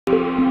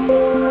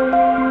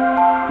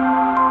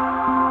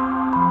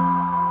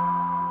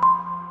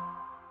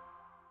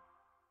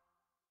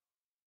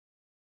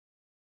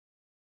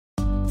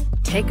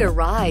Take a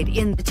ride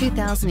in the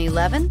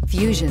 2011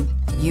 Fusion.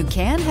 You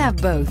can have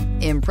both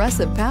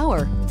impressive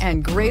power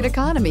and great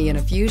economy in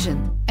a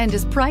Fusion, and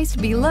is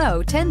priced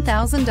below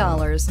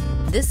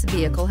 $10,000. This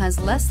vehicle has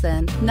less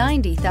than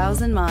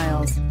 90,000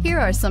 miles. Here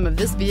are some of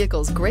this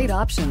vehicle's great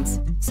options: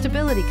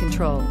 stability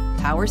control,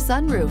 power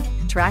sunroof,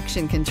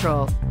 traction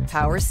control,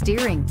 power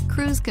steering,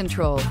 cruise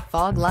control,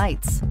 fog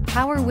lights,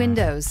 power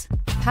windows,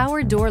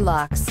 power door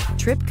locks,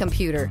 trip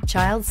computer,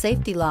 child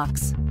safety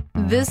locks.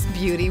 This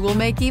beauty will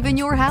make even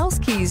your house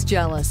keys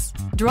jealous.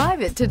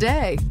 Drive it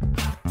today.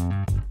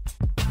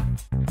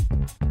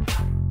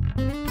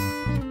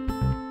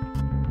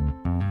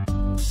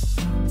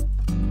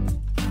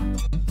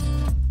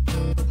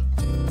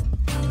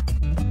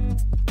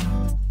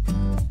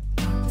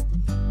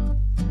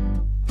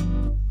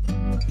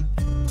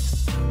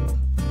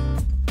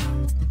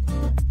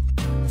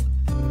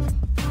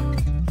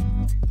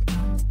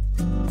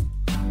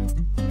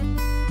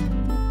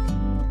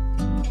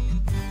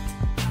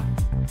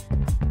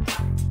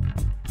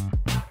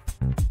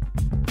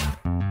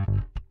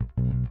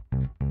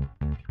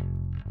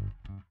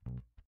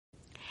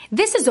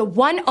 This is a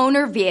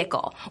one-owner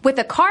vehicle with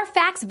a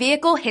Carfax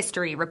Vehicle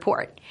History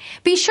Report.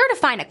 Be sure to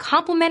find a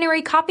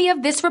complimentary copy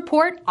of this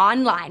report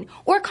online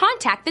or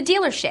contact the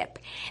dealership.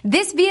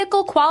 This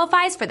vehicle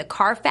qualifies for the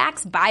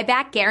Carfax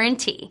Buyback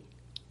Guarantee.